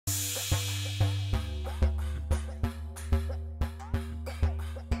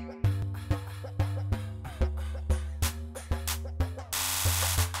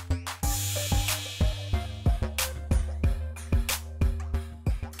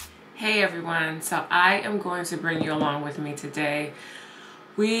Hey everyone, so I am going to bring you along with me today.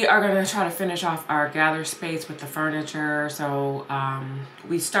 We are going to try to finish off our gather space with the furniture. So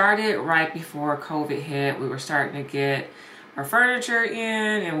we started right before COVID hit. We were starting to get our furniture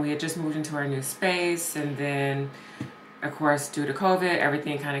in and we had just moved into our new space, and then of course due to COVID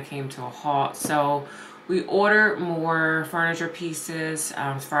everything kind of came to a halt. So we ordered more furniture pieces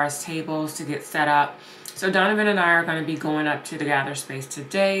as far as tables to get set up. So Donovan and I are going to be going up to the gather space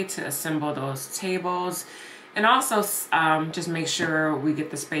today to assemble those tables and also just make sure we get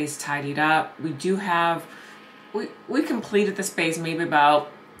the space tidied up. We do have, we completed the space maybe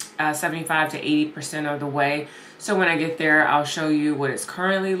about 75 to 80% of the way. So when I get there, I'll show you what it's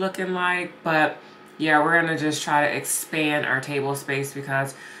currently looking like. But yeah, we're going to just try to expand our table space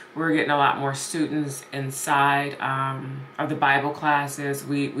because we're getting a lot more students inside of the Bible classes.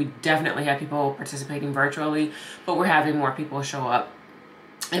 We definitely have people participating virtually, but we're having more people show up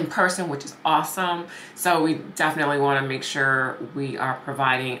in person, which is awesome. So we definitely want to make sure we are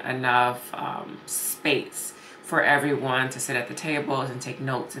providing enough space for everyone to sit at the tables and take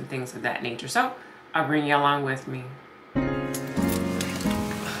notes and things of that nature. So I'll bring you along with me.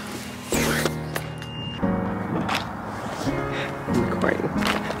 Recording.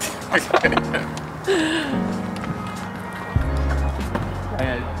 I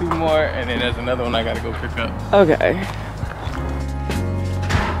had two more, and then there's another one I gotta go pick up. Okay.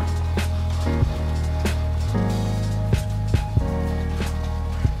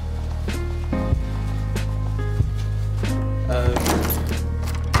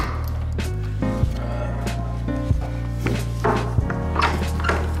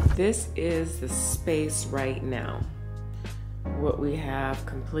 This is the space right now. What we have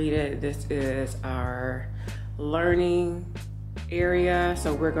completed. This is our learning area.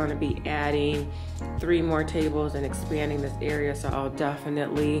 So we're going to be adding 3 more tables and expanding this area. So I'll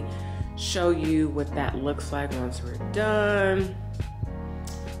definitely show you what that looks like once we're done.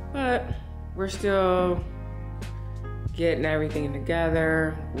 But we're still getting everything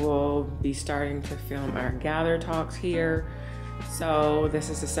together. We'll be starting to film our gather talks here. So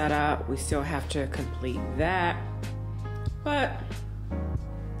this is the setup. We still have to complete that. But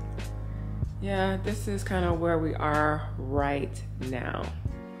yeah, this is kind of where we are right now.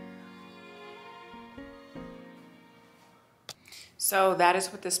 So that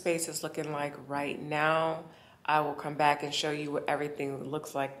is what the space is looking like right now. I will come back and show you what everything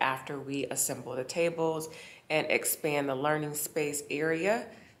looks like after we assemble the tables and expand the learning space area.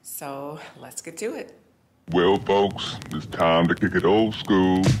 So let's get to it. Well, folks, it's time to kick it old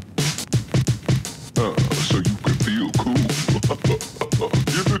school. So you can feel cool.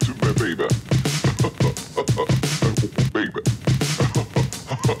 Give it to me, baby. Baby.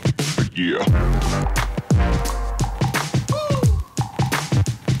 Yeah.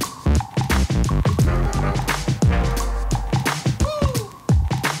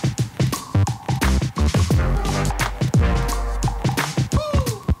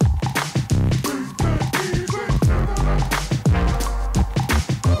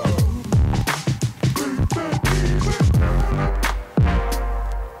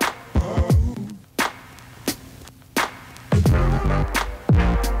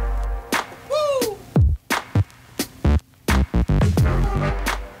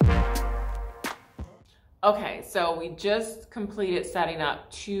 Okay, so we just completed setting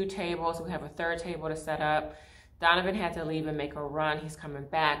up 2 tables. We have a 3rd table to set up. Donovan had to leave and make a run. He's coming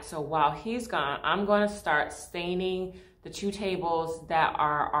back. So while he's gone, I'm going to start staining the 2 tables that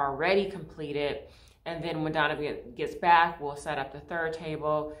are already completed. And then when Donovan gets back, we'll set up the 3rd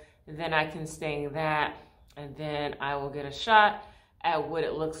table. And then I can stain that. And then I will get a shot at what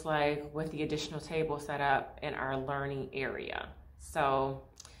it looks like with the additional table set up in our learning area. So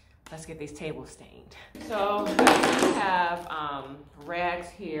let's get these tables stained. So I have rags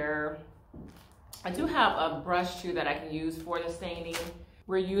here. I do have a brush too that I can use for the staining.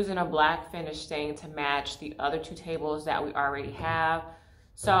 We're using a black finish stain to match the other 2 tables that we already have.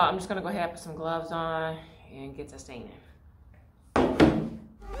 So I'm just gonna go ahead and put some gloves on and get to staining.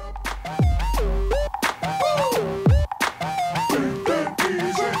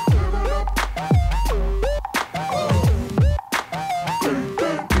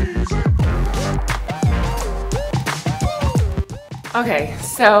 Okay,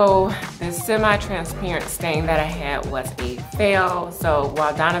 so the semi-transparent stain that I had was a fail. So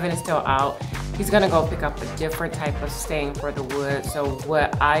while Donovan is still out, he's gonna go pick up a different type of stain for the wood. So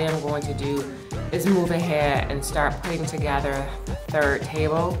what I am going to do is move ahead and start putting together the 3rd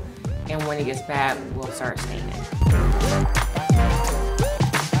table. And when he gets back, we'll start staining.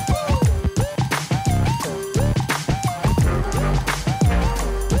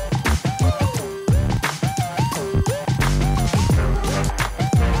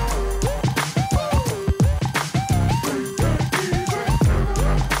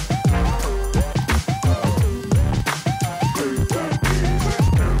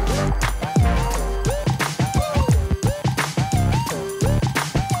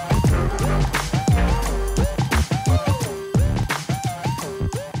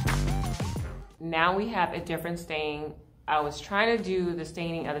 have a different stain. I was trying to do the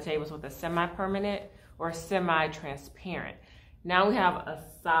staining of the tables with a semi-permanent or semi-transparent. Now we have a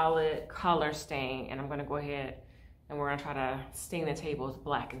solid color stain, and I'm gonna go ahead and we're gonna try to stain the tables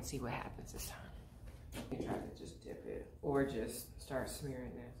black and see what happens this time. You can try to just dip it or just start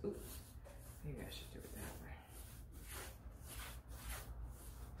smearing this. Oops, maybe I should do it that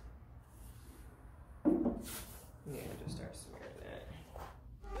way. Yeah, just start smearing that.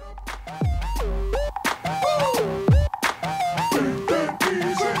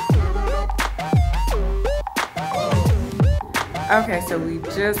 Okay, so we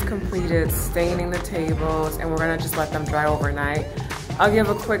just completed staining the tables and we're gonna just let them dry overnight. I'll give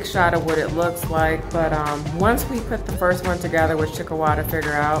a quick shot of what it looks like, but once we put the first one together, which took a while to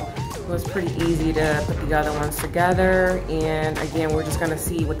figure out, it was pretty easy to put the other ones together. And again, we're just gonna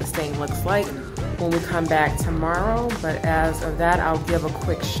see what the stain looks like when we come back tomorrow. But as of that, I'll give a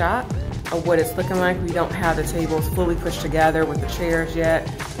quick shot of what it's looking like. We don't have the tables fully pushed together with the chairs yet,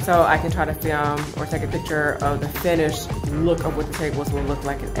 so I can try to film or take a picture of the finished look of what the tables will look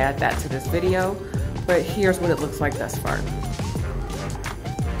like and add that to this video. But here's what it looks like thus far.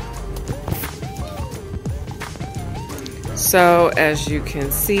 So as you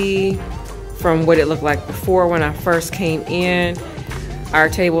can see from what it looked like before when I first came in, our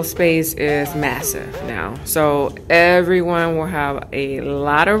table space is massive now. So everyone will have a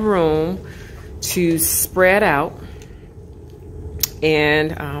lot of room to spread out,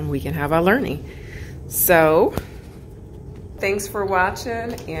 and we can have our learning. So thanks for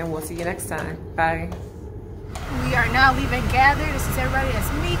watching, and we'll see you next time. Bye. We are now leaving Gather. This is everybody. That's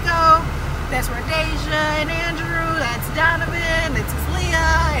Miko. That's Rhodesia and Andrew. That's Donovan. This is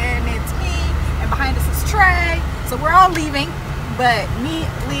Leah, and it's me. And behind us is Trey. So we're all leaving, but me,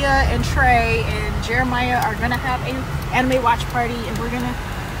 Leah, and Trey and Jeremiah are gonna have an anime watch party, and we're gonna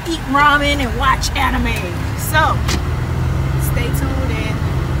eat ramen and watch anime. So stay tuned, and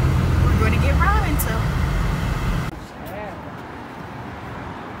we're gonna get ramen. So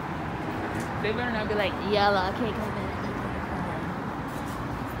they better not be like, yellow, I can't come in.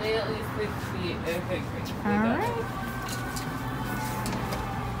 Stay at least 6 feet. Okay, great. alright.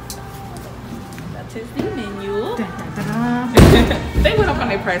 That's his menu. Da-da-da-da. They went up on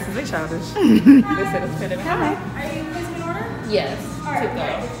their prices. They childish. They said it's kind of Hi. Are you placing an order? Yes. To go.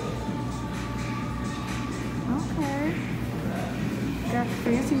 Okay. Got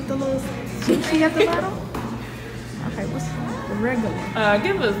fancy with the little sushi at the bottom. Okay, what's the regular?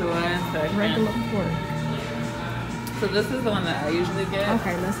 Give us 1 second. Regular pork. So this is the one that I usually get.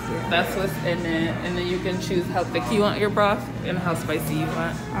 Okay, let's do it. That's what's in it, and then you can choose how thick you want your broth and how spicy you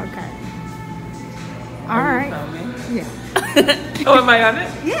want. Okay. All right. Yeah. Oh, am I on it?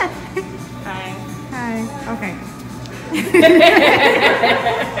 Yeah. Hi. Hi. Okay.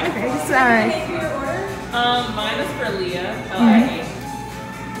 Okay, sorry. Mine is for Leah. L-I-A.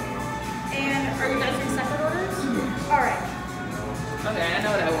 And are you guys doing separate orders? All right. Okay, I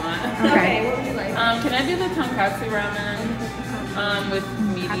know what I want. Okay. What would you like? Can I do the tonkatsu ramen with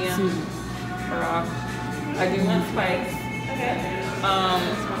medium raw? I do want spice. Okay.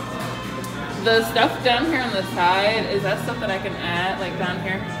 The stuff down here on the side, is that stuff that I can add, like down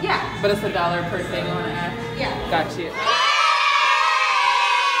here? Yeah. But it's $1 per thing you want to add? Yeah. Got you.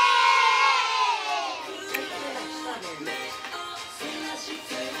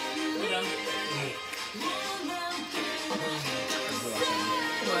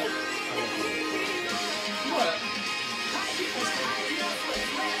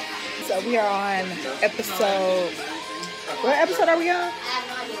 So we are on episode. What episode are we on? I have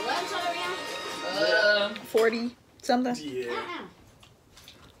no idea. What episode are we on? 40 something. I don't know.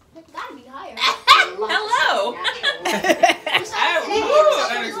 It's gotta be higher. Hello!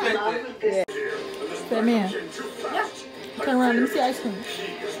 Yeah. That man. Yeah. Turn around. Let me see ice cream.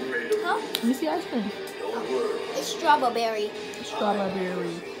 Huh? Let me see ice cream. It's strawberry. Strawberry.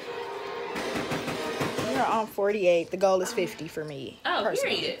 We are on 48. The goal is 50 for me. Oh,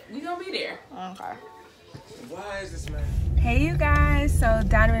 personally. period. We gonna be there. Okay. Why is this man? Hey you guys, so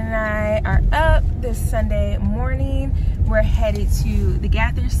Donovan and I are up this Sunday morning. We're headed to the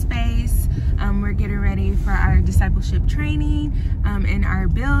Gather space. We're getting ready for our discipleship training in our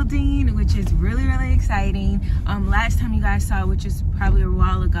building, which is really exciting. Last time you guys saw, which is probably a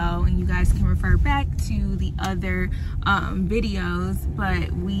while ago, and you guys can refer back to the other videos,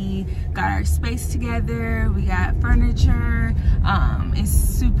 but we got our space together, we got furniture, it's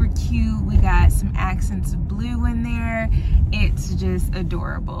super cute, we got some accents of blue in there. It's just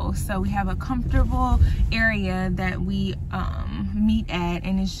adorable. So we have a comfortable area that we meet at,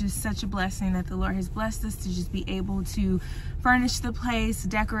 and it's just such a blessing that the Lord has blessed us to just be able to furnish the place,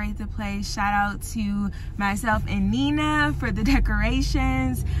 decorate the place. Shout out to myself and Nina for the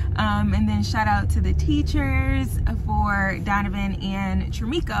decorations, and then shout out to the teachers, for Donovan and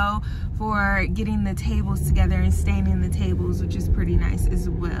Tramiko, for getting the tables together and staining the tables, which is pretty nice as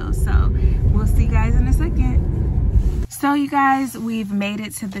well. So we'll see you guys in a second. So you guys, we've made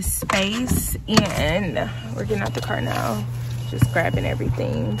it to the space and we're getting out the car now, just grabbing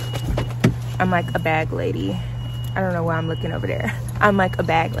everything. I'm like a bag lady. I don't know why I'm looking over there. I'm like a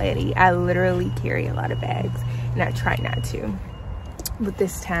bag lady. I literally carry a lot of bags and I try not to. But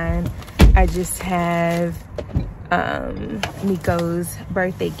this time I just have Nico's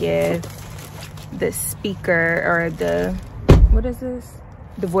birthday gift, the speaker, or the, what is this?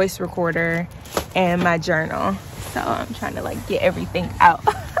 The voice recorder, and my journal. So I'm trying to like get everything out.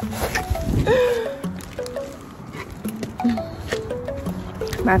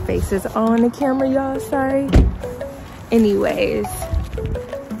 My face is on the camera, y'all, sorry. Anyways,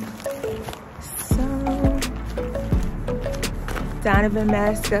 so Donovan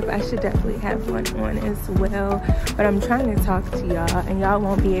mask up. I should definitely have one on as well, but I'm trying to talk to y'all and y'all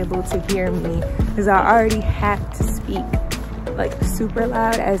won't be able to hear me because I already have to speak like super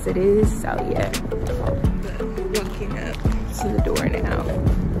loud as it is. So yeah, walking up to the door now.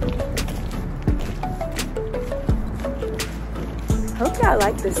 Hope y'all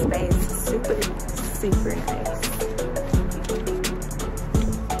like this space. Super nice.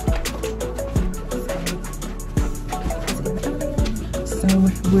 So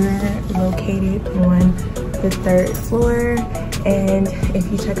we're located on the 3rd floor, and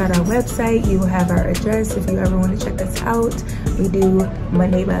if you check out our website, you will have our address if you ever want to check us out. We do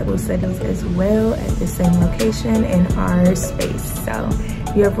Monday Bible studies as well at the same location in our space. So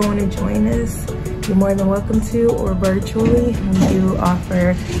if you ever want to join us, you're more than welcome to, or virtually. We do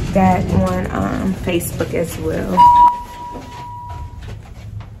offer that on Facebook as well.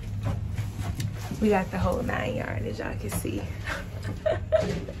 We got the whole 9 yards, as y'all can see.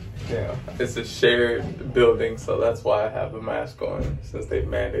 Yeah, it's a shared building, so that's why I have a mask on, since they've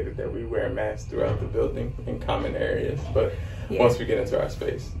mandated that we wear masks throughout the building in common areas. But yeah, once we get into our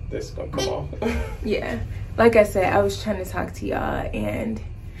space, this is gonna come off. Yeah, like I said, I was trying to talk to y'all and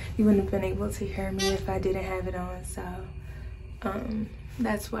you wouldn't have been able to hear me if I didn't have it on, so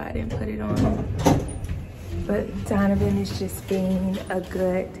that's why I didn't put it on. But Donovan is just being a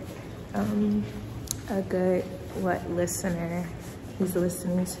good listener. He's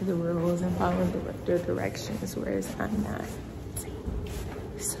listening to the rules and following the directions, whereas I'm not.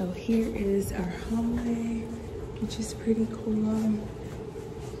 So here is our hallway, which is pretty cool.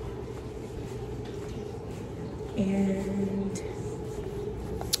 And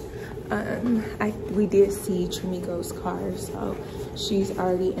we did see Tramiko's car, so she's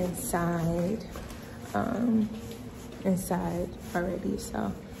already inside already.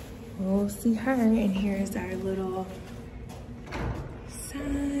 So we'll see her. And here's our little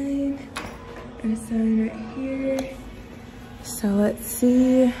sign, our sign right here. So let's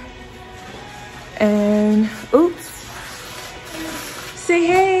see. And oops, say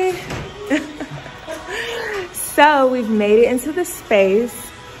hey. So we've made it into the space.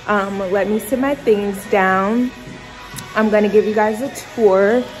 Let me sit my things down. I'm gonna give you guys a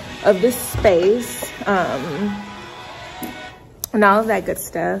tour of the space and all of that good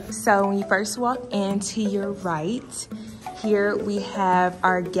stuff. So when you first walk in, to your right, here we have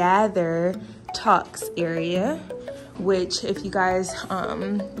our gather talks area, which if you guys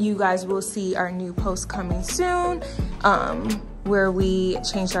will see our new post coming soon, where we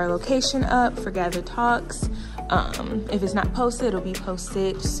changed our location up for gather talks. If it's not posted, it'll be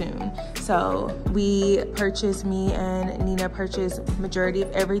posted soon. So me and Nina purchased majority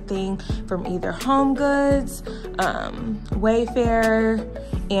of everything from either Home Goods, Wayfair,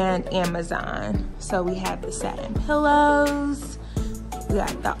 and Amazon. So we have the satin pillows, we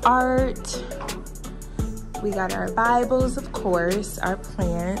got the art, we got our Bibles, of course, our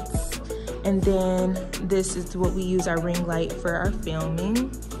plants, and then this is what we use our ring light for our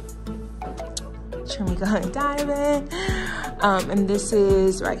filming. Tramiko and Donovan. And this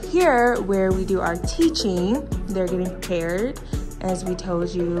is right here where we do our teaching. They're getting prepared. As we told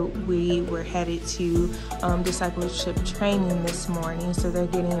you, we were headed to discipleship training this morning, so they're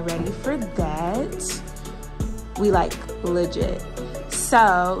getting ready for that. We like legit.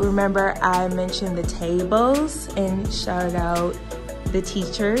 So remember I mentioned the tables, and shout out the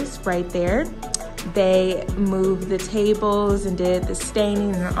teachers right there. They moved the tables and did the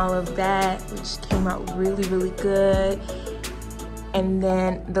staining and all of that, which came out really, really good. And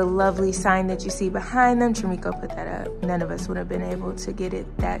then the lovely sign that you see behind them, Trimiko put that up. None of us would have been able to get it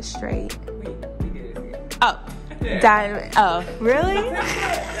that straight. Oh, diamond. Oh, really?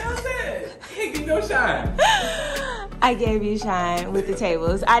 Give me no shine. I gave you shine with the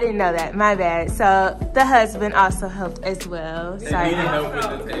tables. I didn't know that. My bad. So the husband also helped as well. Sorry.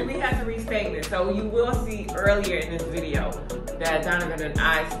 We had to restain this. So you will see earlier in this video that Donovan and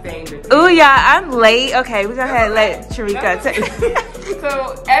I stained the table. Ooh, yeah, I'm late. Okay, we're gonna let Trimiko take.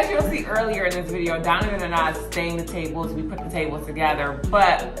 So as you'll see earlier in this video, Donovan and I stained the tables. We put the tables together,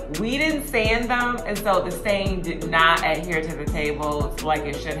 but we didn't sand them, and so the stain did not adhere to the tables like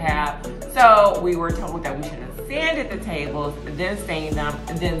it should have. So we were told that we should have sanded the tables, then stained them,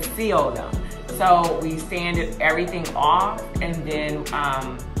 and then sealed them. So we sanded everything off, and then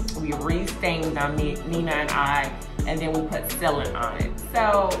we re-stained them, Nina and I, and then we put sealant on it.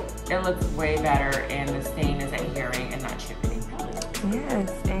 So it looks way better, and the stain is adhering and not chipping.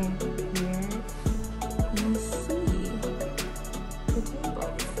 Yes, and here you see the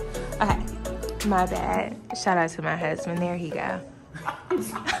tables. Okay, my bad. Shout out to my husband. There he go.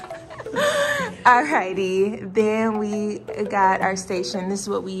 Alrighty, then we got our station. This is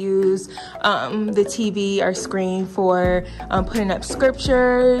what we use, the TV, our screen for putting up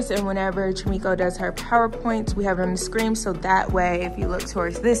scriptures, and whenever Trimiko does her PowerPoints, we have it on the screen, so that way if you look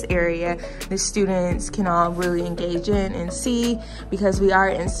towards this area, the students can all really engage in and see, because we are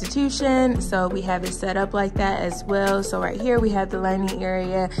an institution, so we have it set up like that as well. So right here we have the learning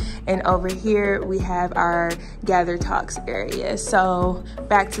area, and over here we have our gather talks area. So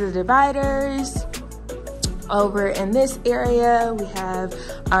back to the dividers. Over in this area, we have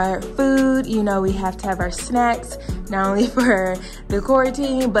our food. You know, we have to have our snacks, not only for the core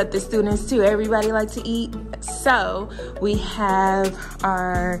team, but the students too. Everybody likes to eat. So we have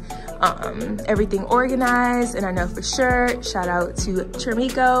our everything organized, and I know for sure, shout out to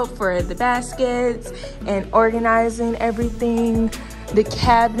Trimiko for the baskets and organizing everything. The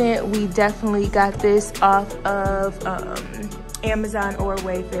cabinet, we definitely got this off of Amazon or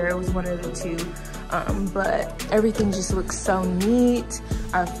Wayfair. It was one of the two. But everything just looks so neat.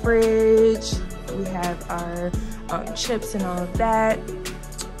 Our fridge, we have our chips and all of that.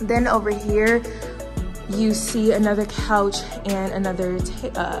 Then over here, you see another couch and another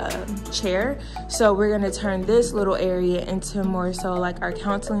chair. So we're gonna turn this little area into more so like our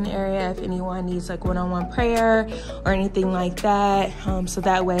counseling area if anyone needs like one-on-one prayer or anything like that. So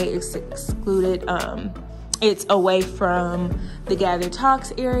that way it's excluded. It's away from the Gather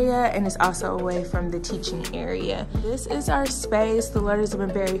Talks area, and it's also away from the teaching area. This is our space. The Lord has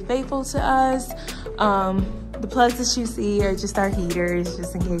been very faithful to us. The plugs that you see are just our heaters,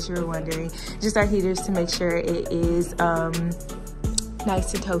 just in case you were wondering. Just our heaters to make sure it is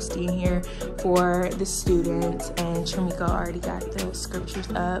nice and toasty in here for the students. And Trimiko already got the scriptures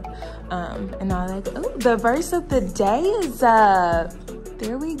up and all that. Ooh, the verse of the day is up.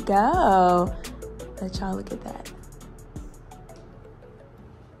 There we go. Let y'all look at that.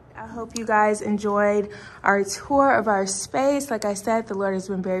 I hope you guys enjoyed our tour of our space. Like I said, the Lord has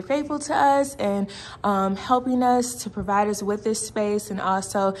been very faithful to us and helping us to provide us with this space, and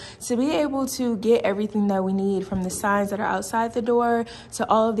also to be able to get everything that we need, from the signs that are outside the door to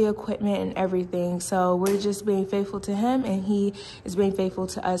all of the equipment and everything. So we're just being faithful to him, and he is being faithful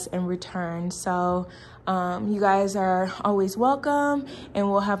to us in return. So you guys are always welcome, and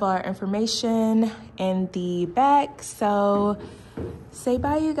we'll have our information in the back. So say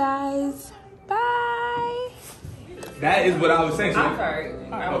bye, you guys. Bye. That is what I was saying. I'm sorry.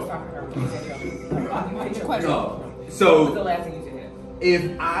 I was talking to her. No. What was the So last thing you said?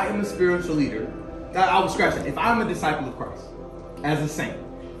 if I am a spiritual leader, I will scratch that. If I'm a disciple of Christ, as a saint,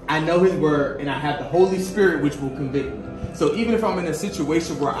 I know his word, and I have the Holy Spirit which will convict me. So even if I'm in a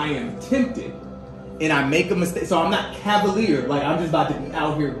situation where I am tempted and I make a mistake, so I'm not cavalier, like I'm just about to be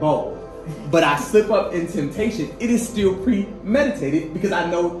out here bold, but I slip up in temptation, it is still premeditated because I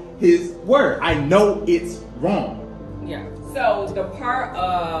know his word. I know it's wrong. Yeah. So the part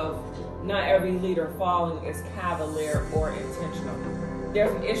of not every leader falling is cavalier or intentional.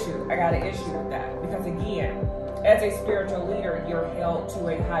 There's an issue. I got an issue with that, because again, as a spiritual leader, you're held to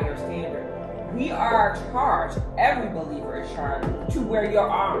a higher standard. We are charged, every believer is charged, to wear your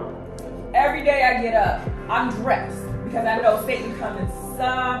armor. Every day I get up, I'm dressed, because I know Satan comes in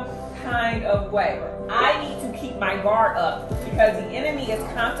some kind of way. I need to keep my guard up, because the enemy is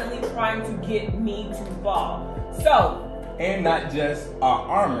constantly trying to get me to fall. So, And not just our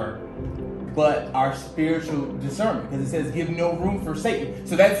armor, but our spiritual discernment, because it says give no room for Satan.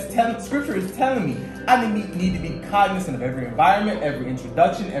 So that's scripture is telling me I need to be cognizant of every environment, every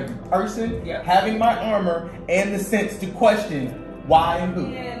introduction, every person, having my armor and the sense to question Why and who?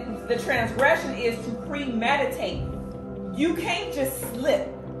 And the transgression is to premeditate. You can't just slip.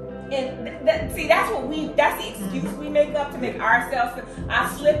 And that's the excuse we make up to make ourselves, I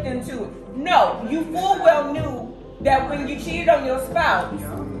slipped into it. No, you full well knew that when you cheated on your spouse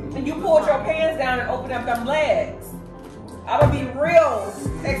and you pulled your pants down and opened up them legs, I'm gonna be real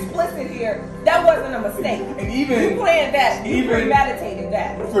explicit here, that wasn't a mistake. And even you planned that, you premeditated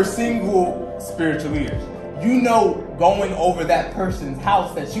that. For single spiritual leaders, you know, going over that person's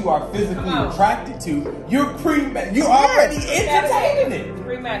house that you are physically attracted to, you're already entertaining it.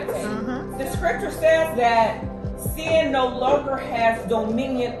 Premeditated. The scripture says that sin no longer has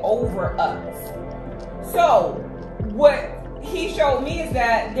dominion over us. So, what he showed me is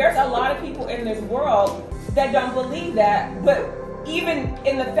that there's a lot of people in this world that don't believe that, but even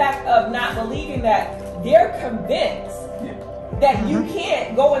in the fact of not believing that, they're convinced that you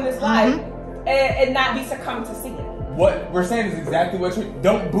can't go in this life and not be succumbed to sin. What we're saying is exactly what you're.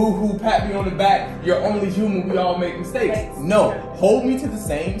 Don't boo-hoo, pat me on the back. You're only human. We all make mistakes. No, hold me to the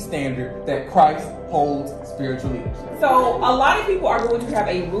same standard that Christ holds spiritual leaders. So a lot of people are going to have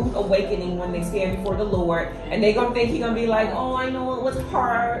a rude awakening when they stand before the Lord, and they're gonna think He's gonna be like, "Oh, I know it was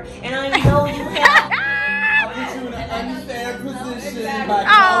hard, and I know you have." Put you in an unfair position by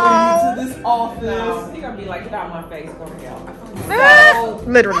calling you to this office. No, He's gonna be like, "Get out of my face, go to hell." So,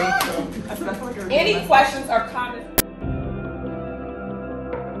 literally. any questions or comments?